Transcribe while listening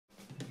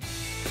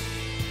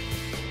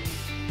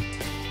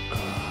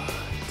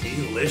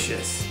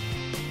Delicious.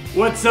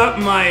 What's up,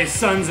 my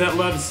sons that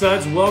love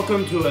suds?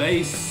 Welcome to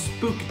a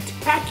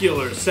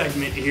spooktacular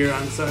segment here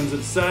on Sons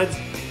of Suds.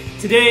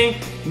 Today,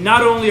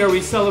 not only are we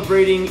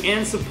celebrating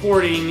and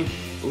supporting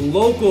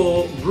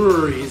local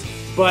breweries,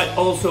 but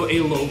also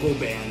a local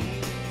band.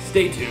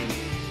 Stay tuned.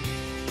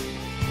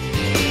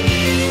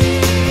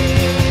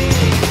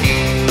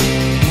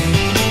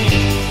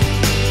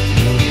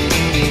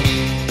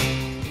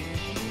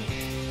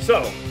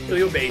 So,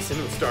 Helio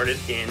Basin was started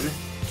in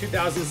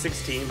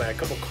 2016 by a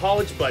couple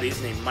college buddies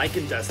named Mike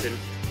and Dustin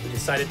who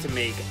decided to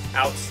make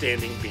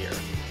outstanding beer.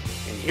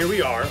 And here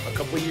we are a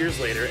couple years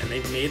later, and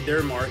they've made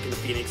their mark in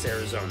Phoenix,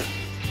 Arizona.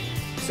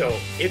 So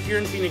if you're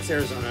in Phoenix,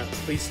 Arizona,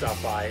 please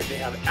stop by. They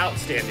have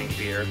outstanding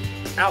beer,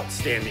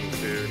 outstanding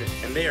food,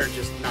 and they are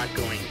just not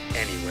going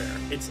anywhere.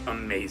 It's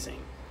amazing.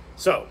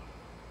 So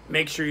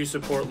make sure you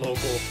support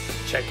local.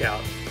 Check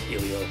out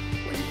Helio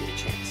when you get a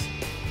chance.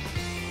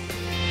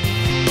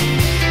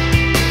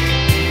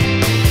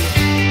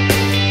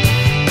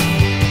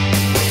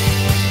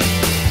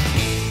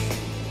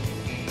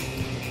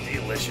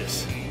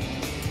 Delicious.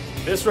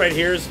 This right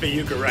here is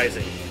Fayuca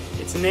Rising.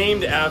 It's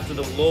named after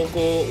the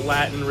local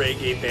Latin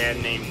reggae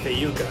band named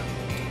Fayuca.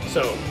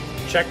 So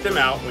check them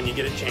out when you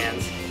get a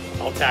chance.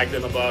 I'll tag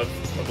them above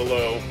or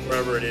below,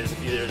 wherever it is,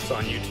 either it's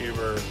on YouTube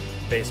or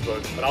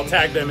Facebook. But I'll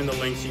tag them in the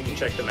links so you can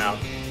check them out.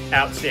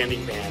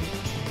 Outstanding band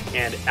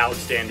and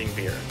outstanding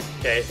beer.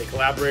 Okay, they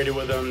collaborated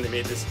with them. They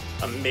made this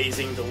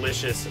amazing,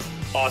 delicious,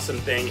 awesome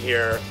thing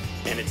here.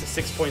 And it's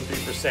a 6.3%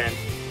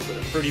 with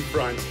a fruity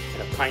front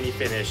and a piney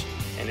finish.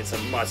 And it's a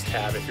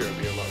must-have if you're a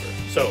beer lover.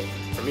 So,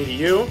 from me to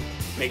you,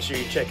 make sure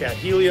you check out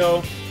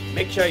Helio,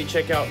 make sure you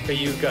check out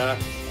Fayuca,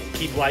 and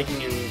keep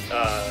liking and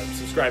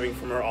subscribing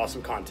for more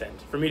awesome content.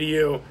 From me to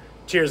you,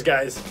 cheers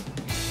guys,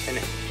 and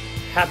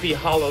happy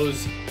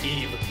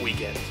HallowsEve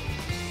weekend.